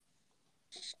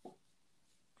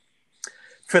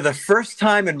For the first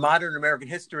time in modern American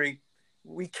history,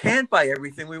 we can't buy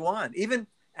everything we want. Even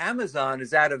Amazon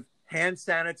is out of hand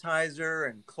sanitizer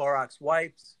and Clorox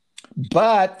wipes.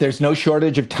 But there's no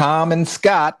shortage of Tom and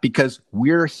Scott because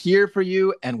we're here for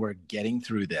you and we're getting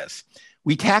through this.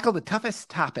 We tackle the toughest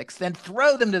topics, then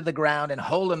throw them to the ground and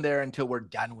hold them there until we're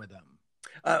done with them.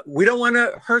 We don't want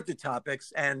to hurt the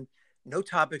topics, and no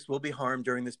topics will be harmed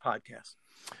during this podcast.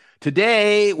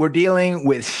 Today, we're dealing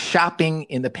with shopping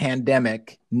in the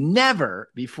pandemic. Never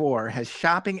before has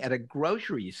shopping at a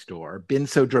grocery store been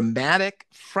so dramatic,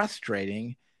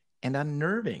 frustrating, and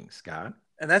unnerving, Scott.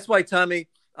 And that's why, Tommy,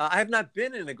 I have not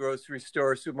been in a grocery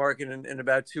store or supermarket in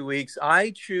about 2 weeks. I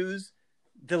choose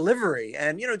delivery.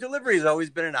 And, delivery has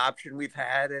always been an option we've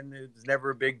had, and it's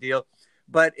never a big deal.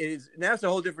 But now it's a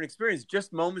whole different experience.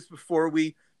 Just moments before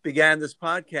we began this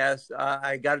podcast,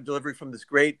 I got a delivery from this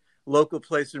great local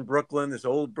place in Brooklyn, this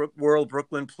old world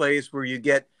Brooklyn place where you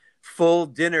get full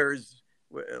dinners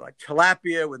like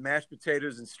tilapia with mashed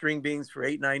potatoes and string beans for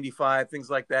 $8.95,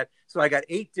 things like that. So I got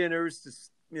 8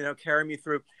 dinners to carry me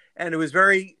through, and it was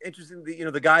very interesting.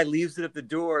 The guy leaves it at the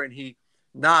door, and he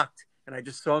knocked, and I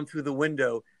just saw him through the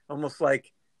window, almost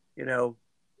like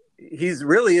he's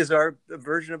really is our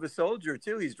version of a soldier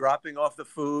too. He's dropping off the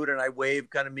food, and I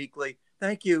wave kind of meekly,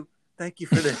 thank you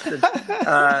for this.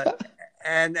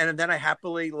 And then I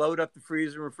happily load up the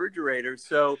freezer and refrigerator.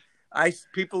 So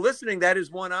people listening, that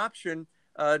is one option,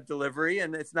 delivery.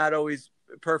 And it's not always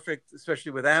perfect,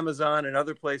 especially with Amazon and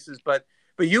other places. But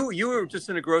you were just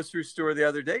in a grocery store the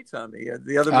other day, Tommy,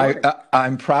 the other morning.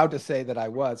 I'm proud to say that I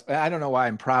was. I don't know why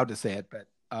I'm proud to say it, but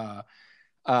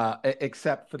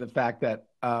except for the fact that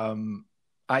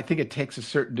I think it takes a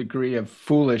certain degree of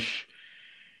foolish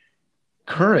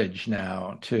courage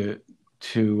now to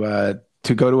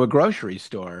go to a grocery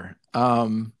store.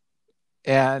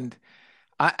 And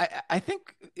I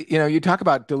think, you talk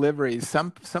about deliveries.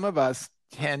 Some of us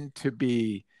tend to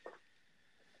be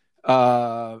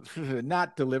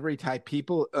not delivery type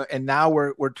people. And now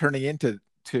we're turning into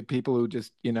people who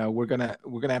just, we're going to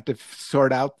have to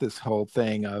sort out this whole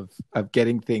thing of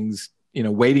getting things,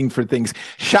 waiting for things,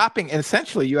 shopping. And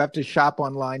essentially you have to shop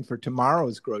online for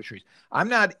tomorrow's groceries. I'm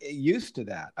not used to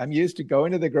that. I'm used to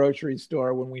going to the grocery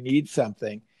store when we need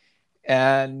something.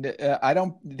 And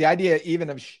the idea even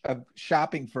of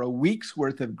shopping for a week's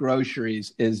worth of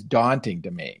groceries is daunting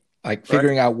to me. Like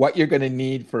figuring out what you're going to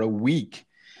need for a week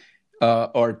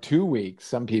or 2 weeks,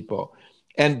 some people.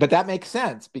 But that makes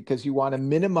sense because you want to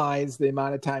minimize the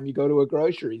amount of time you go to a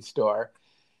grocery store.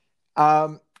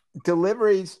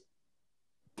 Deliveries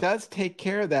does take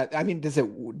care of that. I mean, does it?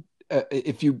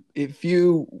 If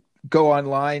you go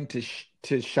online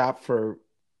to shop for,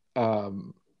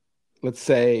 let's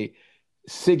say,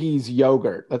 Siggi's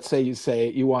yogurt. Let's say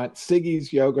you want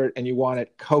Siggi's yogurt and you want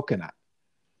it coconut.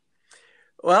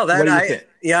 Well,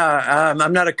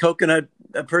 I'm not a coconut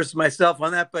person myself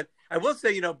on that, but I will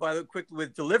say, quickly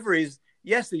with deliveries,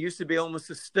 yes, there used to be almost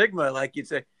a stigma. Like you'd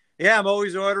say, yeah, I'm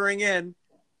always ordering in.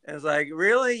 And it's like,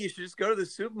 really? You should just go to the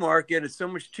supermarket. It's so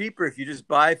much cheaper if you just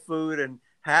buy food and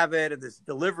have it. And this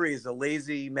delivery is a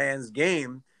lazy man's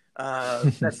game.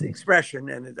 That's the expression.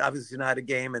 And it's obviously not a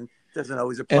game and doesn't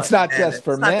always apply. It's not just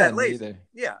for men either.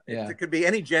 Yeah. It could be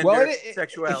any gender,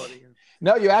 sexuality.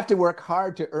 No, you have to work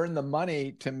hard to earn the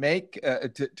money to make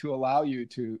to allow you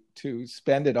to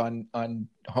spend it on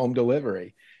home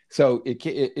delivery. So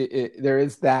there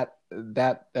is that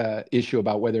issue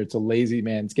about whether it's a lazy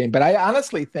man's game. But I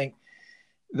honestly think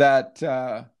that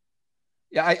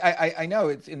I know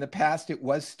it's in the past it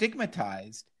was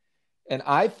stigmatized, and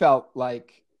I felt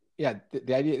like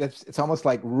the idea that it's almost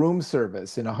like room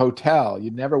service in a hotel.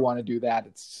 You'd never want to do that.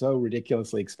 It's so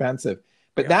ridiculously expensive.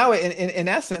 But now, in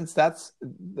essence,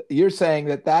 you're saying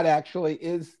that actually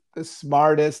is the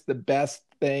smartest, the best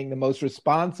thing, the most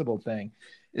responsible thing,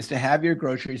 is to have your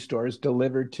grocery stores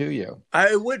delivered to you.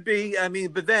 It would be. I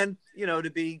mean, but then, to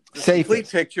be the complete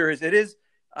picture it is.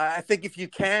 I think if you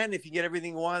get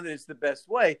everything you want, it's the best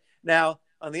way. Now,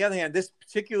 on the other hand, this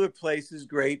particular place is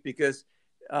great because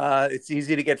it's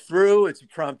easy to get through. It's a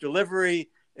prompt delivery.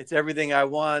 It's everything I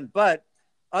want. But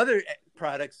other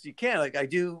products you can't. Like I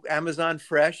do Amazon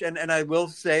Fresh, and I will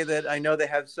say that I know they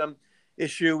have some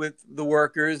issue with the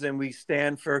workers, and we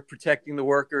stand for protecting the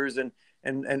workers and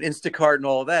Instacart and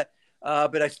all that.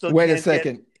 But I still wait a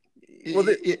second.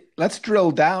 Let's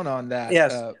drill down on that.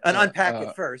 Yes, and unpack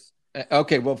it first.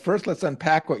 Okay, well, first let's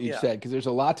unpack what you said, because there's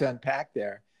a lot to unpack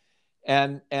there,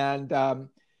 and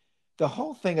the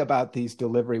whole thing about these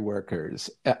delivery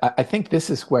workers. I think this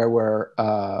is where we're,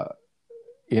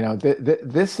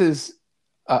 this is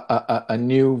a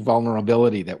new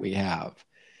vulnerability that we have.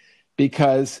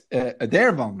 because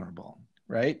they're vulnerable,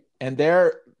 right? And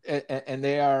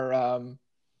they are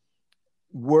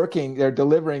working, they're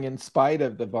delivering in spite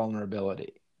of the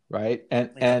vulnerability, right?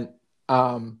 Yeah.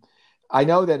 I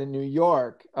know that in New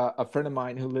York, a friend of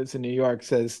mine who lives in New York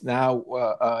says now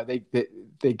they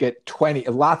get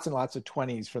lots and lots of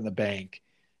 20s from the bank,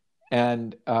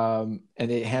 and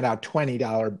they hand out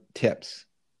 $20 tips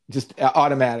just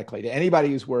automatically to anybody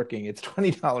who's working. It's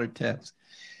 $20 tips,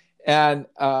 and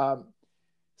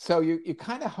so you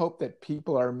kind of hope that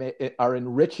people are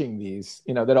enriching these,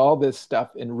 that all this stuff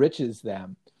enriches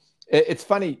them. It's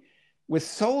funny, with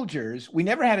soldiers, we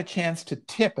never had a chance to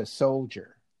tip a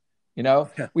soldier.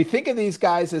 We think of these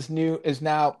guys as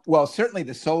now. Well, certainly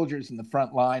the soldiers in the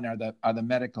front line are the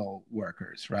medical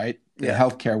workers, right? The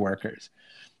healthcare workers.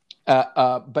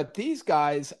 But these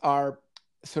guys are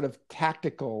sort of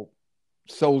tactical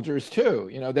soldiers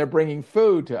too. They're bringing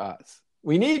food to us.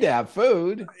 We need to have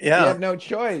food. Yeah. We have no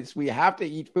choice. We have to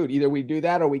eat food. Either we do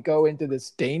that or we go into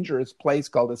this dangerous place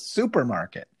called a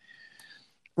supermarket.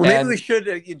 Well, maybe we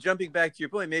should, jumping back to your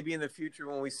point, maybe in the future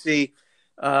when we see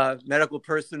medical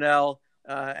personnel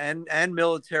and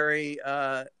military,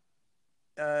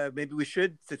 maybe we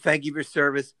should thank you for your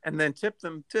service and then tip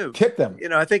them too. Tip them.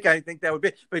 I think that would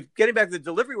be. But getting back to the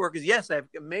delivery workers, yes, I have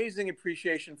amazing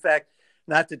appreciation. In fact,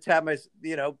 not to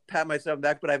pat myself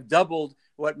back, but I've doubled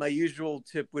what my usual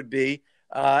tip would be.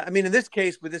 In this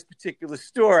case, with this particular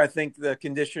store, I think the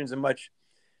conditions are much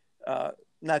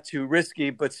not too risky,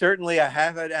 but certainly I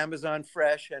have had Amazon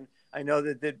Fresh, and I know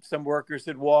that some workers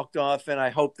had walked off, and I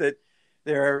hope that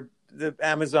the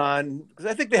Amazon, because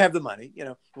I think they have the money,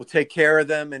 will take care of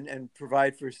them and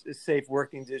provide for as safe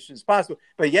working conditions as possible.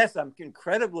 But yes, I'm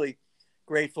incredibly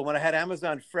grateful. When I had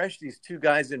Amazon Fresh, these two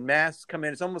guys in masks come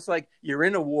in. It's almost like you're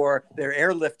in a war. They're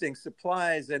airlifting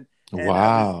supplies, and wow,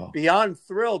 I was beyond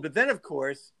thrilled. But then, of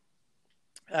course,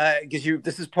 because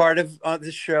this is part of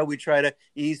this show, we try to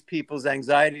ease people's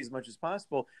anxiety as much as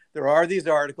possible. There are these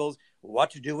articles,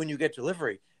 what to do when you get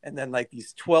delivery, and then like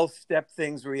these 12-step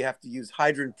things where you have to use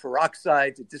hydrogen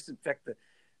peroxide to disinfect the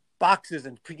boxes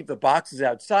and keep the boxes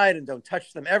outside and don't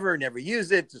touch them ever, never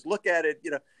use it, just look at it,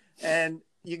 and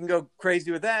you can go crazy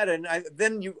with that. And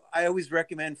I always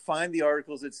recommend find the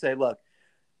articles that say, look,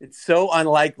 it's so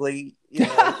unlikely,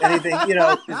 anything,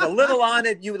 there's a little on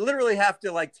it. You literally have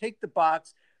to take the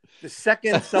box the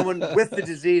second someone with the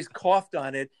disease coughed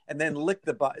on it and then lick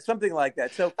the box, something like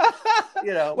that. So,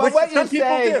 well, what some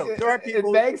people do. There are people.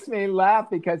 It makes me laugh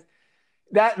because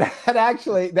that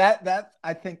actually,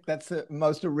 I think that's the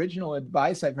most original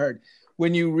advice I've heard.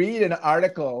 When you read an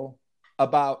article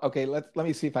about, okay, let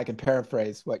me see if I can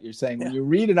paraphrase what you're saying. When you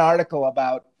read an article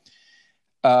about,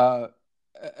 all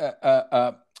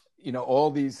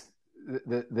these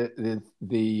the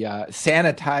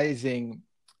sanitizing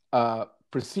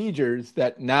procedures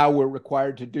that now we're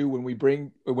required to do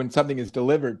when something is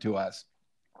delivered to us,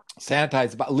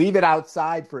 sanitize, leave it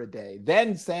outside for a day,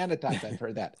 then sanitize. I've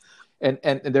heard that, and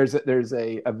there's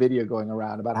a video going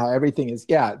around about how everything is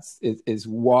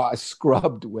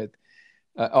scrubbed with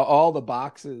all the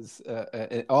boxes,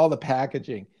 all the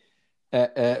packaging.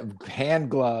 Hand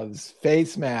gloves,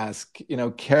 face mask,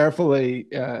 carefully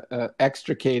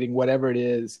extricating whatever it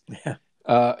is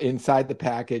inside the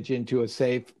package into a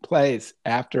safe place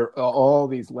after all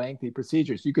these lengthy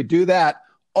procedures. You could do that,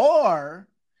 or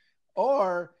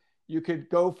you could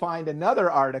go find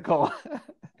another article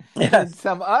in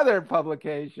some other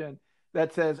publication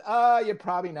that says, you're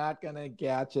probably not going to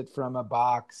catch it from a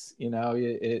box,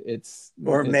 it's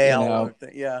or mail,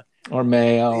 or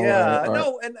mail. Yeah,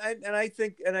 no, and I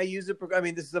think, and I use it.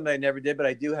 This is something I never did, but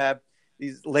I do have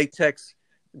these latex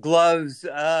gloves,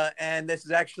 and this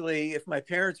is actually, if my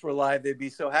parents were alive, they'd be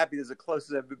so happy. This is the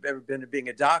closest I've ever been to being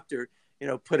a doctor,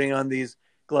 putting on these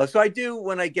gloves. So I do,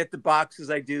 when I get the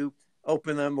boxes, I do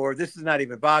open them, or this is not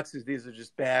even boxes; these are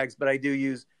just bags. But I do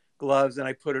use gloves, and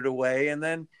I put it away, and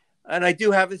I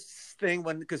do have this thing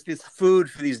because this food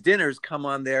for these dinners come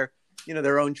on their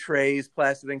own trays,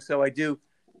 plastic things. So I do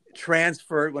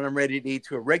transfer it when I'm ready to eat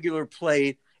to a regular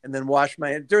plate, and then wash my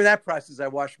hands. During that process, I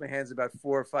wash my hands about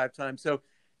 4 or 5 times. So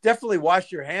definitely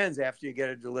wash your hands after you get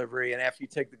a delivery and after you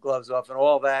take the gloves off and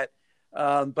all that.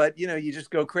 But you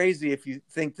just go crazy if you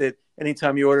think that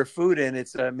anytime you order food in,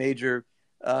 it's a major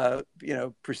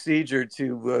procedure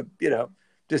to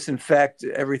disinfect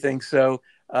everything. So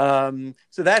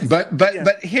that's.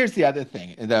 But here's the other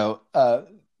thing, though.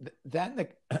 Then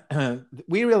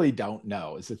we really don't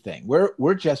know is the thing.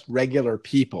 We're just regular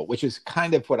people, which is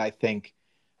kind of what I think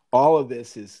all of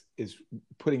this is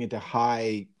putting into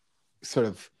high sort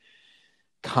of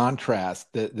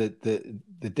contrast, the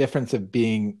difference of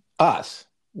being us,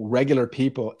 regular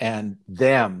people and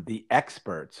them, the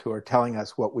experts who are telling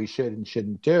us what we should and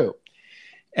shouldn't do.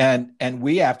 And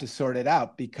we have to sort it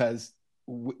out because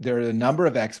there are a number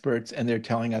of experts and they're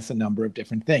telling us a number of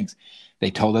different things.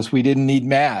 They told us we didn't need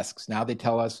masks. Now they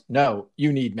tell us, no,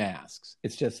 you need masks.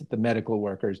 It's just that the medical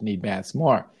workers need masks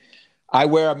more. I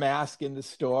wear a mask in the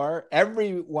store.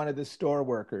 Every one of the store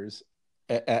workers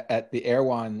at the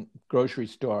Erewhon grocery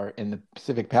store in the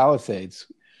Pacific Palisades,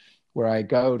 where I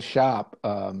go to shop,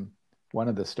 one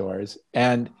of the stores,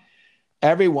 and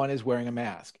everyone is wearing a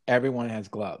mask. Everyone has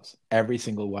gloves, every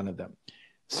single one of them.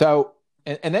 So,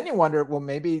 and then you wonder, well,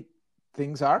 maybe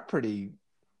things are pretty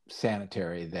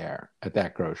sanitary there at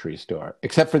that grocery store,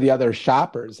 except for the other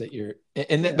shoppers that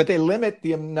but they limit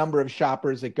the number of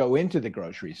shoppers that go into the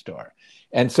grocery store.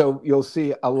 And so you'll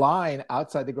see a line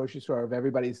outside the grocery store of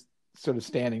everybody's sort of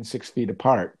standing 6 feet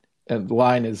apart. And the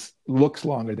line looks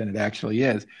longer than it actually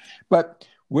is. But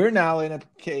we're now in a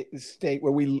state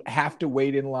where we have to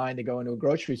wait in line to go into a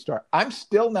grocery store. I'm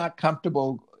still not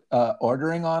comfortable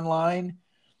ordering online.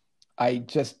 I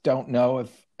just don't know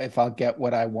if I'll get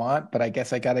what I want, but I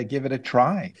guess I got to give it a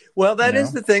try. Well, that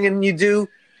is the thing. And you do,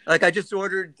 like, I just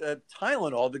ordered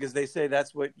Tylenol because they say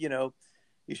that's what, you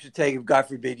should take if, God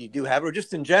forbid, you do have it. Or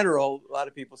just in general, a lot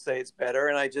of people say it's better.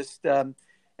 And I just,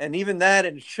 and even that,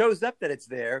 and it shows up that it's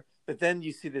there, but then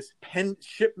you see this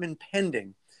shipment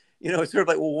pending. It's sort of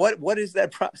like, well, what is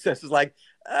that process? It's like,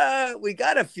 we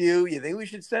got a few. You think we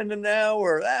should send them now,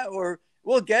 or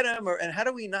we'll get them, and how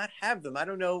do we not have them? I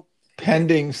don't know.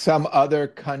 Pending some other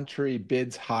country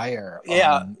bids higher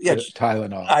on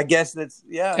Tylenol. I guess that's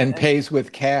and pays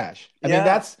with cash. I mean,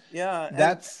 that's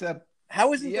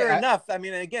how isn't there enough? I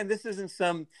mean, again, this isn't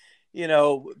some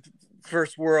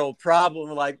first world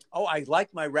problem. Like, I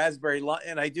like my raspberry lime,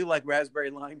 and I do like raspberry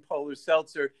lime polar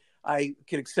seltzer. I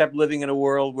can accept living in a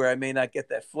world where I may not get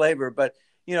that flavor, but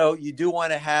you do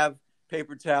want to have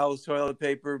paper towels, toilet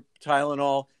paper,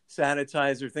 Tylenol,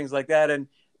 sanitizer, things like that. And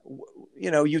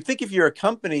you'd think if you're a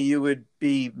company, you would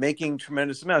be making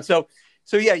tremendous amounts. So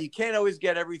yeah, you can't always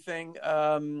get everything.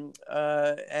 But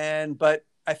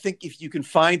I think if you can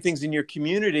find things in your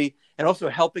community and also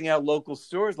helping out local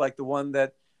stores like the one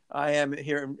that I am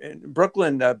here in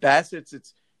Brooklyn, Bassett's,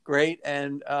 it's great.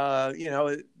 And,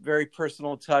 very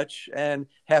personal touch, and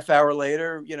half hour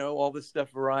later, all this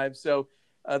stuff arrives. So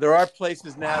there are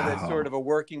places now that sort of are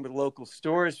working with local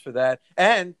stores for that.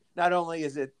 And not only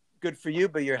is it good for you,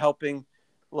 but you're helping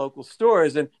local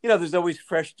stores. And, there's always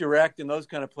Fresh Direct and those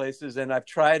kind of places. And I've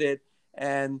tried it,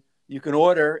 and you can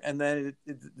order, and then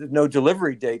there's no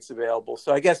delivery dates available.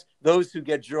 So I guess those who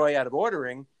get joy out of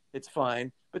ordering, it's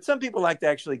fine. But some people like to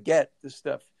actually get the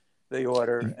stuff they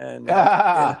order. And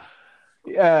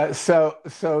so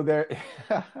there,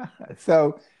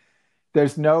 so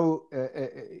there's no,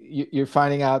 you're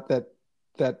finding out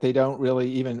that they don't really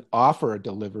even offer a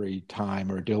delivery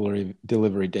time or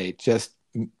delivery date,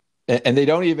 and they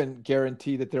don't even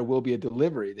guarantee that there will be a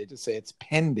delivery. They just say it's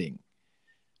pending.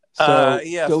 So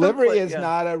delivery is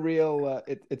not a real.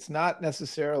 It's not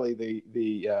necessarily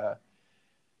the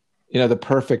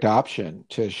perfect option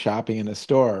to shopping in a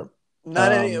store.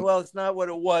 It's not what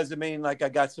it was. I mean, like, I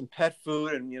got some pet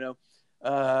food, and you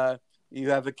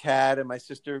have a cat, and my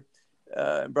sister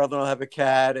and brother-in-law have a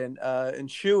cat, and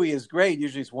Chewy is great.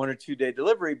 Usually it's 1 or 2 day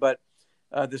delivery, but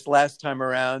this last time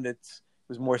around it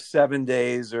was more 7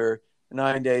 days or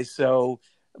 9 days. So,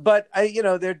 but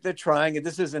they're trying it.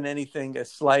 This isn't a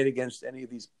slight against any of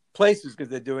these places, because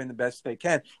they're doing the best they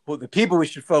can. Well, the people we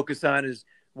should focus on is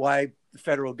why the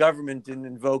federal government didn't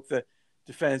invoke the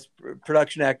Defense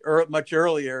Production Act much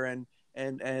earlier, and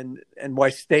why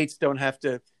states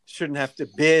shouldn't have to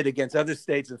bid against other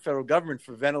states and federal government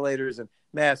for ventilators and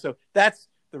masks. So that's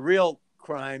the real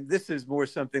crime. This is more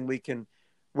something we can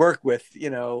work with,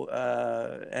 and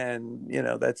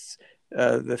that's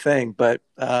the thing. But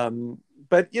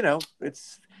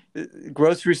it's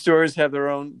grocery stores have their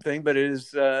own thing, but it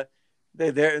is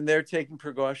they're taking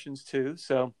precautions too.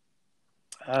 So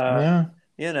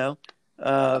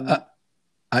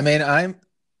I mean, I'm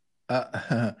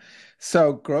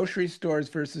so grocery stores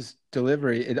versus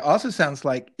delivery. It also sounds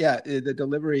like, the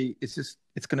delivery is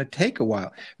it's going to take a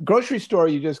while. Grocery store,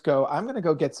 you just go, I'm going to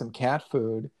go get some cat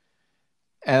food,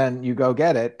 and you go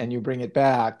get it and you bring it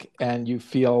back, and you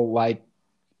feel like,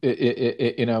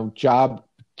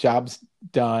 job's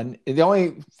done. The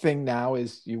only thing now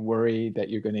is you worry that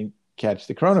you're going to catch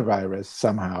the coronavirus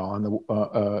somehow on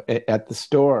the at the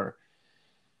store.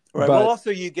 Right. But, well,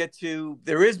 also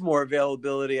there is more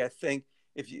availability, I think,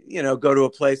 if you go to a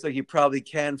place, like, you probably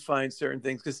can find certain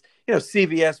things, because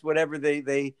CVS, whatever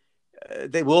they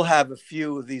they will have a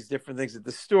few of these different things at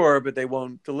the store, but they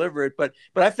won't deliver it. But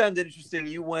I found it interesting.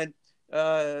 You went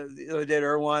the other day to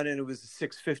Irvine, and it was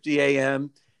 6:50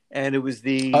 a.m. and it was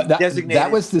the that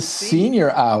designated was the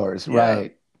senior hours, yeah.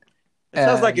 right? It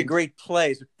sounds like a And great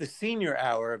place. The senior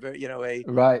hour of right.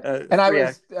 And I free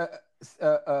was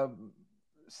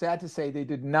sad to say they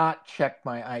did not check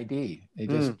my ID. They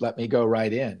just let me go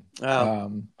right in.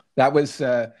 Oh. That was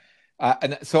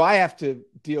and so I have to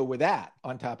deal with that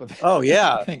on top of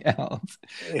yeah. everything else.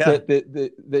 Yeah.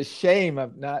 The shame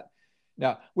of not.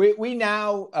 No, we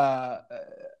now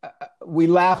we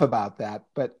laugh about that,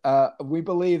 but we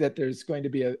believe that there's going to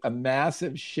be a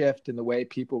massive shift in the way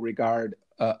people regard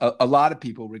a lot of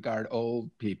people regard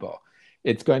old people.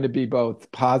 It's going to be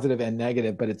both positive and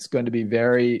negative, but it's going to be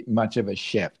very much of a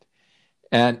shift.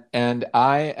 And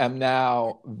I am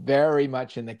now very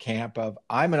much in the camp of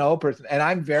I'm an old person, and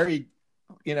I'm very,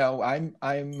 I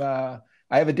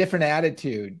have a different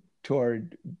attitude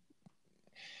toward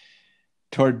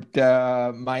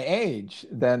my age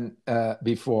than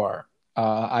before.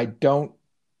 I don't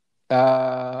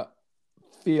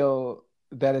feel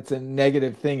that it's a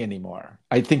negative thing anymore.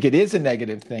 I think it is a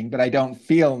negative thing, but I don't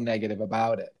feel negative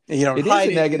about it. It is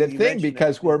a negative thing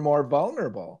because we're more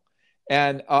vulnerable.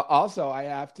 And also, I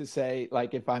have to say,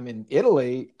 like, if I'm in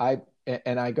Italy,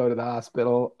 and I go to the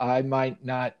hospital, I might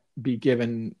not be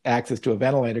given access to a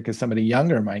ventilator because somebody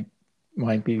younger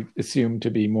might be assumed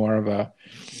to be more of a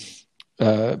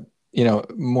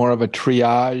more of a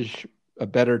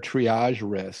better triage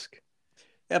risk.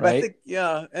 Yeah, but right? I think,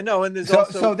 and no, and there's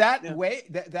so that way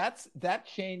that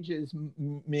changes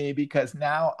me because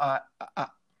now,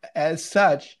 as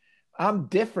such, I'm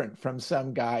different from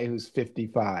some guy who's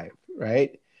 55,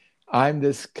 right? I'm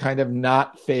this kind of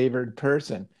not favored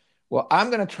person. Well, I'm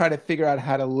going to try to figure out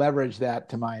how to leverage that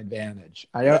to my advantage.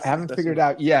 I haven't figured it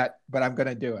out yet, but I'm going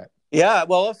to do it. Yeah.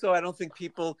 Well, also, I don't think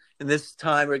people in this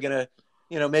time are going to,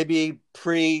 maybe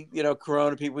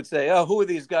Corona, people would say, oh, who are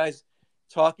these guys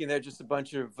talking? They're just a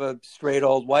bunch of straight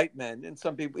old white men. And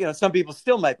some people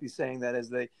still might be saying that as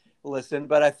they listen.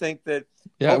 But I think that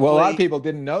well, a lot of people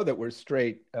didn't know that we're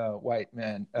straight white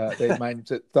men. They might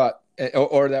have thought,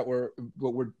 or that we're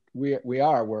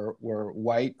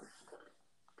white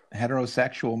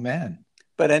heterosexual men.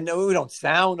 But I know we don't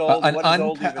sound old. What does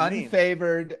old even mean?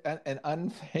 An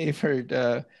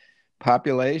unfavored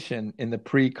population in the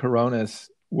pre-corona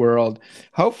world.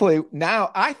 Hopefully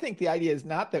now, I think the idea is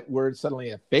not that we're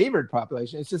suddenly a favored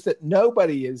population. It's just that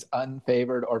nobody is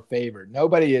unfavored or favored.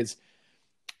 Nobody is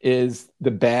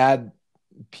the bad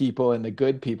people and the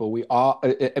good people. We all,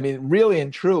 I mean, really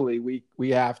and truly, we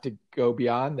have to go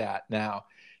beyond that now.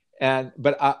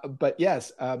 But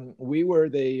yes, we were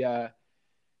the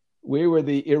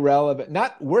irrelevant,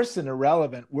 not worse than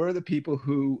irrelevant. We're the people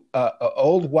who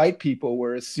old white people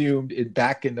were assumed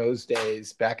back in those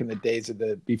days, back in the days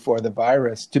of before the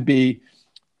virus, to be,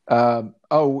 we're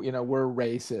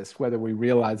racist, whether we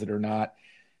realize it or not,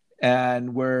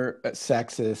 and we're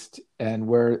sexist, and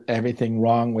we're everything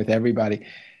wrong with everybody,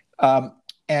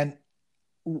 and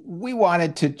we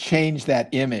wanted to change that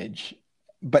image.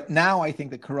 But now I think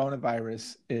the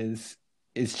coronavirus is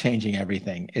changing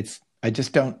everything. I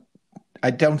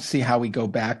don't see how we go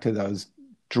back to those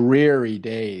dreary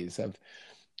days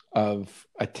of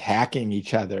attacking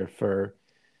each other for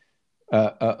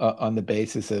on the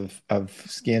basis of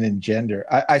skin and gender.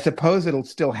 I suppose it'll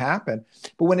still happen,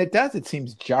 but when it does, it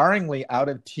seems jarringly out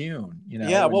of tune.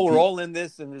 Yeah, well, we're all in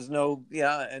this, and there's no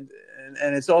and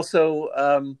it's also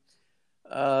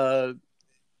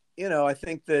I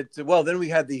think that, then we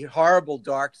had the horrible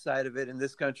dark side of it in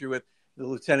this country with the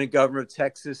lieutenant governor of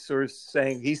Texas sort of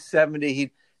saying he's 70,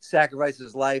 he'd sacrifice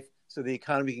his life so the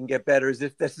economy can get better, as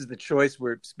if this is the choice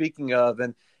we're speaking of.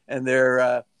 And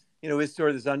there, is sort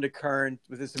of this undercurrent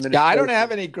with this administration. Yeah, I don't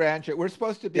have any grandchildren. We're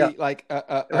supposed to be like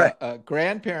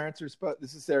grandparents are supposed,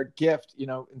 this is their gift,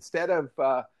 instead of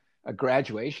a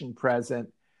graduation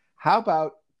present, how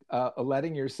about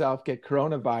letting yourself get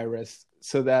coronavirus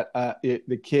so that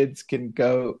the kids can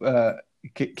go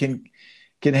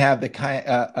can have the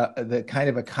kind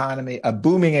of economy, a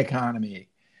booming economy.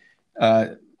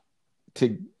 I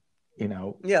don't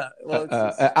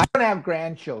have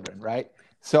grandchildren, right?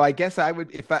 So I guess I would,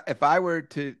 if I were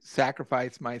to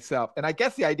sacrifice myself, and I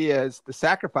guess the idea is the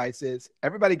sacrifice is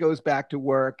everybody goes back to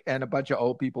work and a bunch of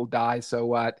old people die. So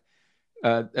what?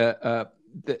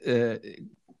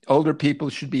 Older people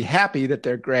should be happy that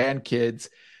their grandkids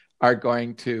are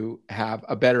going to have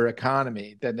a better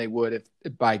economy than they would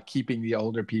by keeping the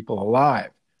older people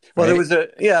alive. Well, right? There was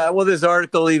there's an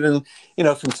article even,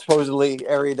 from supposedly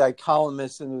erudite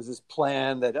columnists, and there was this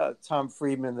plan that Tom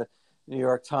Friedman, New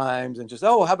York Times, and just,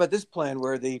 oh, how about this plan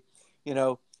where you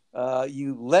know,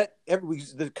 you let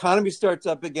the economy starts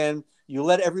up again, you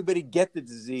let everybody get the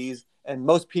disease, and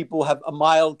most people have a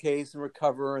mild case and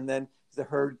recover, and then the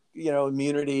herd,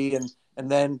 immunity, and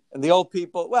the old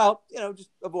people, well, just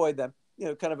avoid them,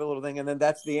 kind of a little thing, and then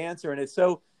that's the answer. And it's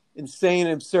so insane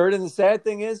and absurd. And the sad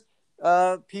thing is,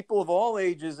 people of all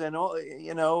ages and all,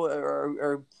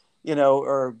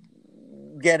 are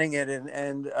getting it,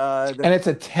 and it's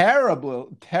a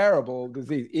terrible, terrible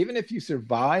disease. Even if you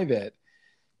survive it,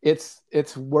 it's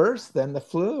worse than the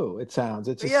flu. It sounds.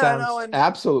 It just sounds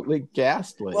absolutely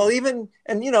ghastly. Well, even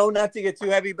not to get too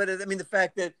heavy, but I mean the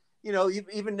fact that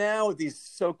even now with these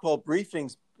so-called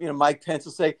briefings, Mike Pence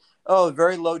will say, "Oh,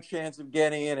 very low chance of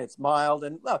getting it. It's mild."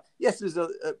 And well, yes, there's a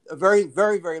very,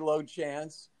 very, very low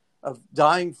chance of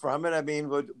dying from it. I mean,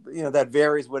 that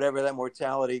varies, whatever that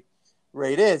mortality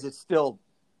rate is. It's still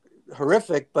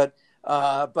horrific, but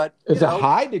there's a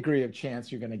high degree of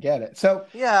chance you're going to get it. So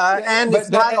and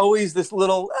it's not always this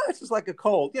little. It's just like a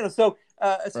cold, So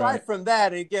aside from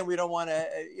that, and again, we don't want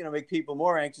to make people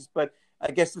more anxious, but I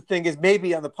guess the thing is,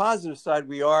 maybe on the positive side,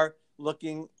 we're all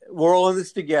in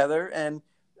this together, and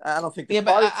I don't think the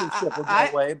partisanship will go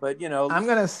away, but I'm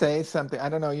going to say something. I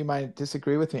don't know. You might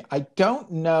disagree with me. I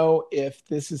don't know if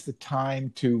this is the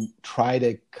time to try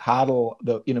to coddle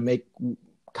the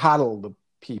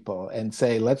people and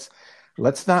say let's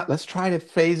try to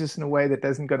phase this in a way that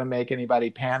isn't going to make anybody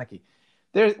panicky.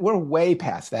 We're way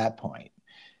past that point.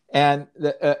 And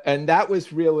that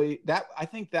was really that. I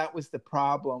think that was the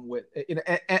problem with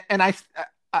and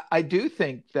I do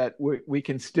think that we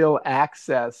can still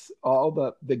access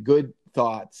all the good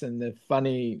thoughts and the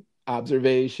funny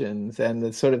observations and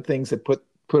the sort of things that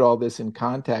put all this in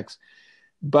context.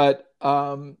 But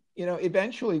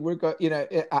eventually we're going.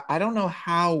 I don't know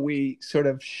how we sort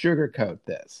of sugarcoat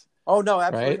this. Oh no,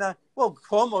 absolutely not. Well,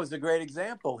 Cuomo is a great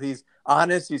example. He's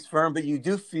honest, he's firm, but you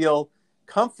do feel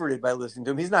comforted by listening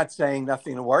to him. He's not saying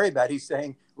nothing to worry about. He's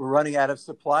saying we're running out of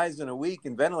supplies in a week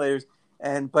and ventilators,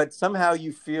 but somehow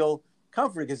you feel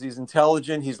comforted because he's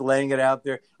intelligent. He's laying it out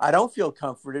there. I don't feel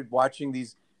comforted watching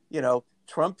these,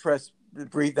 Trump press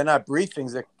they're not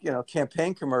briefings, they're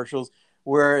campaign commercials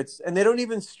where and they don't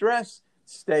even stress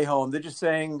stay home. They're just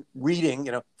saying reading,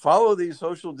 follow the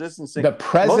social distancing. The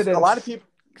president, a lot of people,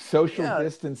 social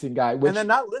distancing guy, and they're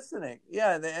not listening.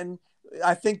 Yeah, and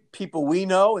I think people we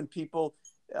know and people.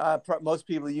 Most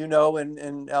people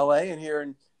in LA and here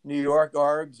in New York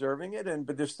are observing it,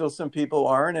 but there's still some people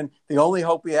aren't. And the only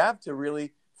hope we have to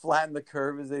really flatten the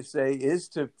curve, as they say, is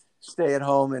to stay at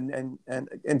home and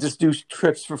just do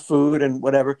trips for food and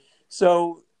whatever.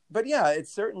 So, but yeah,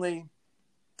 it's certainly.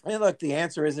 Look, the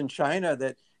answer is in China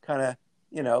that kind of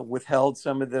withheld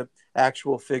some of the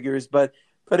actual figures, but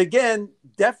again,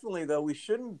 definitely though we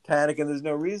shouldn't panic, and there's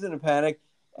no reason to panic.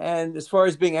 And as far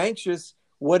as being anxious.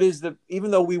 Even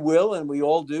though we will, and we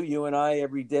all do, you and I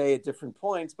every day at different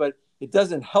points, but it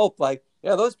doesn't help.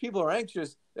 Those people are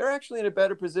anxious. They're actually in a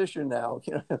better position now.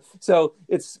 So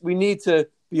we need to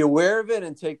be aware of it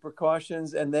and take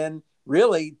precautions, and then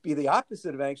really be the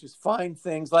opposite of anxious. Find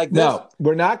things like this. No,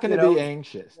 we're not going to be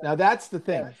anxious. Now that's the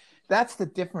thing. Yeah. That's the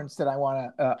difference that I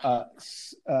want to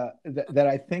that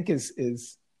I think is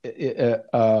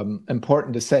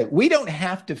important to say. We don't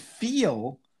have to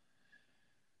feel.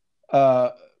 We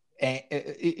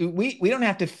don't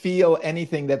have to feel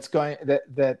anything that's going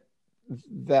that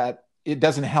it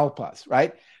doesn't help us,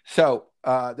 right? So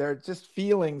there are just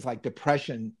feelings like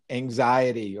depression,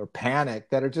 anxiety, or panic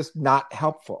that are just not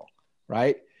helpful,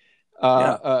 right?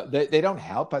 They don't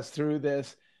help us through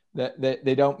this. That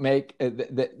they don't make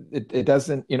it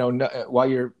doesn't while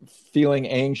you're feeling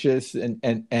anxious and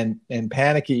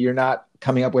panicky, you're not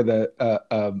coming up with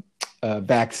a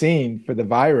vaccine for the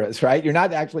virus, right? You're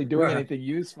not actually doing anything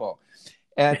useful.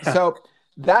 And so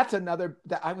that's another,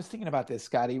 I was thinking about this,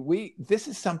 Scotty. This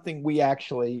is something we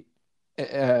actually,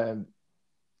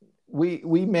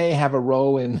 we may have a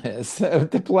role in this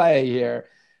to play here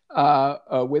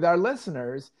with our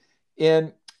listeners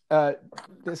in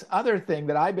this other thing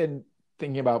that I've been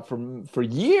thinking about for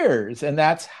years, and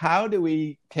that's how do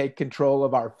we take control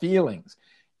of our feelings?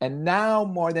 And now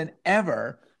more than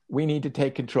ever, we need to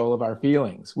take control of our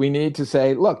feelings. We need to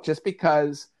say, look, just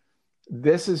because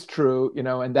this is true,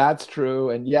 and that's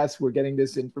true, and yes, we're getting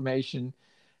this information,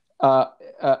 not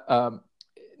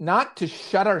to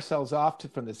shut ourselves off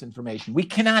from this information. We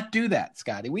cannot do that,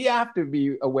 Scotty. We have to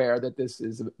be aware that this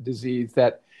is a disease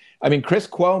Chris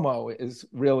Cuomo is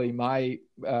really my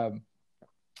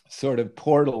sort of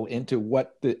portal into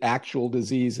what the actual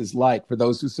disease is like for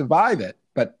those who survive it,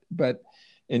 but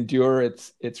endure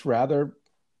its rather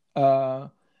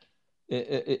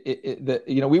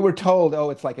we were told, oh,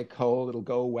 it's like a cold, it'll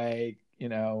go away.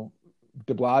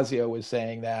 De Blasio was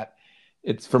saying that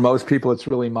it's, for most people, it's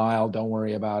really mild. Don't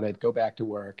worry about it. Go back to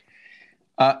work.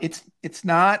 It's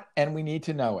not, and we need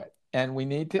to know it, and we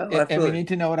need to, Oh, and we absolutely. need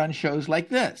to know it on shows like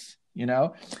this, and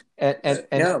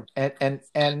Yeah.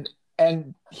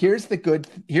 and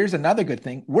here's another good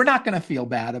thing. We're not going to feel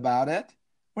bad about it.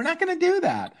 We're not going to do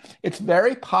that. It's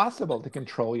very possible to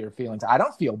control your feelings. I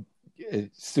don't feel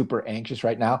super anxious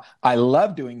right now. I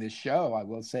love doing this show. I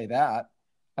will say that.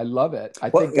 I love it. I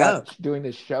Well, think yeah. that doing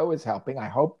this show is helping. I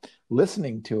hope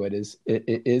listening to it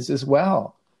is as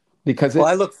well, because Well,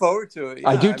 I look forward to it.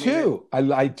 I Yeah. do I mean, too.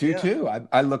 I do yeah. too.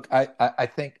 I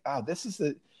think, oh, this is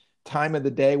the time of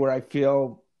the day where I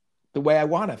feel the way I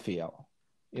want to feel,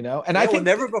 And Yeah. Well,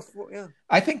 never before. Yeah.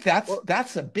 I think Well,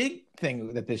 that's a big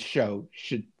thing that this show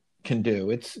can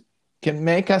do. It's can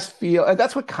make us feel, and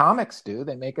that's what comics do.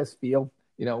 They make us feel,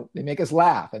 they make us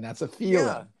laugh, and that's a yeah. feeling,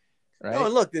 No, right?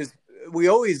 and look, there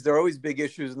are always big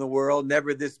issues in the world,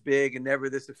 never this big and never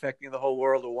this affecting the whole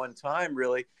world at one time,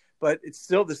 really. But it's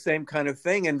still the same kind of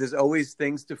thing, and there's always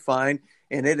things to find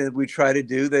in it, and we try to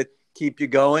do that keep you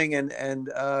going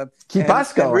Keep us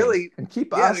and going really, and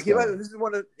keep yeah. us going. This is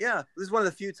one of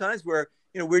the few times where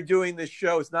we're doing this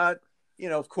show. It's not,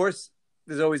 of course,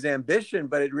 there's always ambition,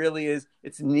 but it really is.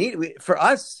 It's neat for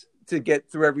us to get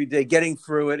through every day, getting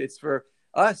through it. It's for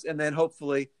us, and then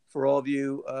hopefully for all of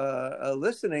you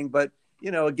listening. But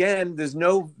again, there's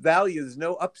no value, there's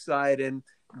no upside in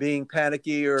being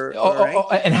panicky or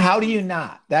anxious. And how do you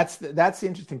not? That's the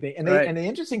interesting thing. And Right. the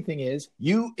interesting thing is,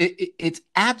 it's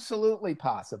absolutely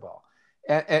possible,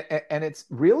 and it's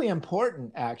really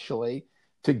important, actually,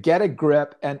 to get a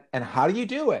grip. And how do you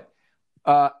do it?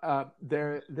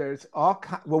 There's all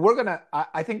well,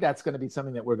 I think that's gonna be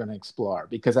something that we're gonna explore,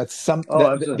 because Oh,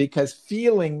 absolutely. because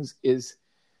feelings is,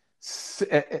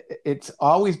 it's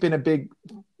always been a big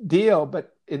deal,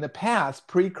 but in the past,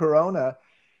 pre-corona,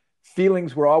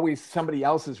 feelings were always somebody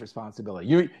else's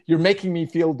responsibility. You're making me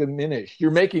feel diminished.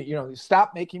 You're making,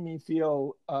 stop making me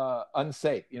feel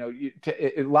unsafe.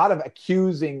 A lot of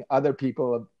accusing other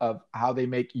people of how they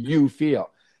make you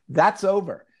feel. That's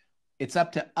over. It's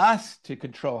up to us to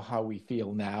control how we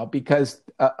feel now, because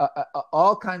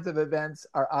all kinds of events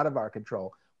are out of our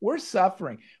control. We're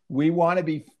suffering. We want to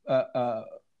be,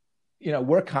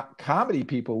 we're comedy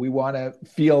people. We want to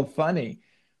feel funny.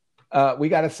 We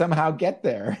got to somehow get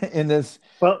there in this,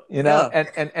 Well, yeah.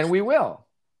 and we will.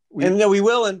 And no, we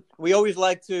will. And we always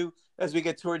like to, as we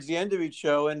get towards the end of each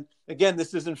show, and again,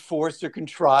 this isn't forced or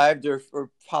contrived or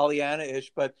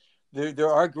Pollyanna-ish, but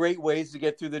there are great ways to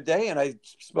get through the day. And I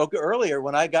spoke earlier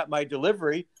when I got my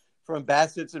delivery from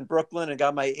Bassett's in Brooklyn and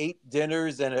got my 8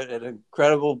 dinners and at an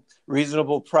incredible,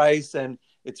 reasonable price. And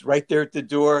it's right there at the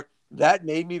door. That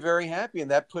made me very happy,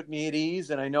 and that put me at ease.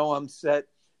 And I know I'm set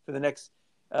for the next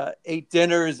 8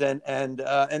 dinners, and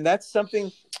that's something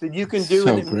that you can do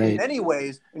in many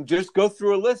ways, and just go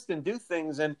through a list and do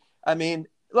things. And I mean,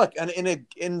 look,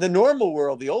 in the normal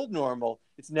world, the old normal,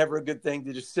 it's never a good thing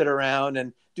to just sit around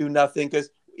and do nothing, because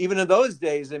even in those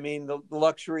days, I mean, the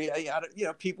luxury,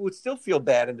 people would still feel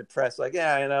bad and depressed, like,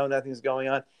 yeah, I know nothing's going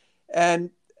on, and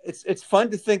it's fun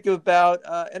to think about,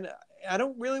 and I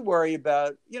don't really worry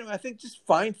about, I think just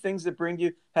find things that bring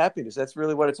you happiness. That's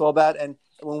really what it's all about. And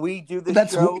when we do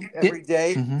this show every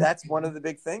day, that's one of the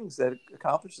big things that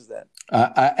accomplishes that.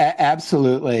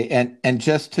 Absolutely. And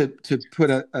just to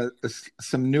put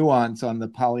some nuance on the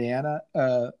Pollyanna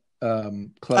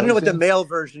closing. I don't know what the male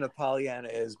version of Pollyanna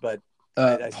is, but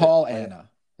Paul Anna.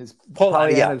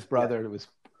 Pollyanna's brother was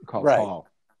called Paul.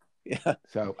 Yeah.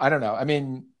 So I don't know. I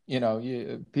mean,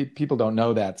 people don't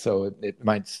know that, so it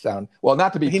might sound, well,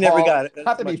 not to be he Paul, never got it.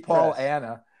 not to be Paul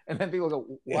Anna, and then people go,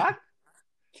 what? Yeah.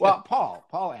 Well,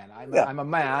 Paul Anna. I'm a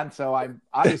man, so I'm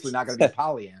obviously not going to be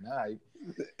Pollyanna.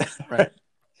 Right.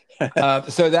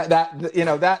 So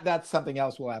that's something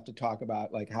else we'll have to talk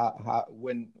about, like how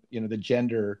when the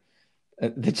gender.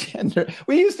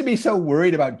 We used to be so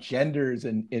worried about genders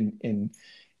in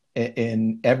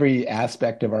every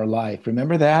aspect of our life.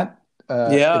 Remember that?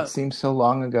 It seems so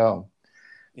long ago.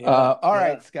 All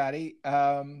right, Scotty.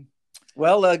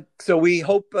 Well, so we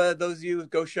hope those of you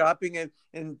go shopping,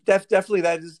 and definitely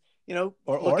that is,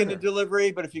 look into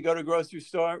delivery. But if you go to a grocery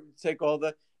store, take all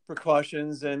the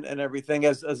precautions and everything,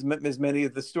 as many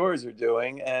of the stores are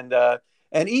doing, and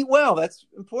eat well. That's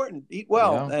important. Eat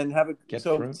well and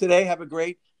today have a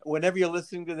great, whenever you're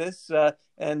listening to this,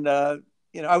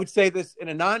 I would say this in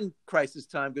a non-crisis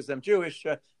time because I'm Jewish.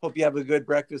 Hope you have a good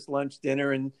breakfast, lunch,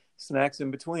 dinner, and snacks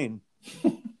in between.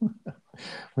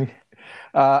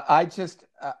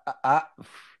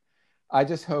 I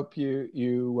just hope you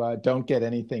don't get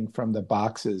anything from the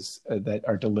boxes that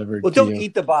are delivered Well, to don't you.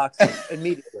 eat the boxes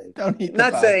immediately. Don't eat the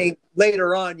Not boxes. saying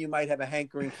later on you might have a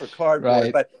hankering for cardboard,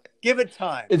 Right. but give it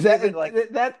time. Is Give that it like,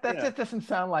 that just doesn't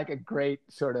sound like a great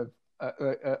sort of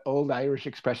old Irish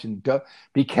expression?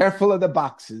 Be careful of the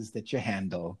boxes that you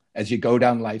handle as you go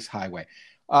down life's highway.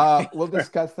 We'll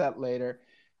discuss that later.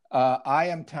 I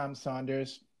am Tom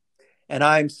Saunders. And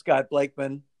I'm Scott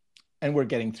Blakeman. And we're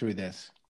getting through this.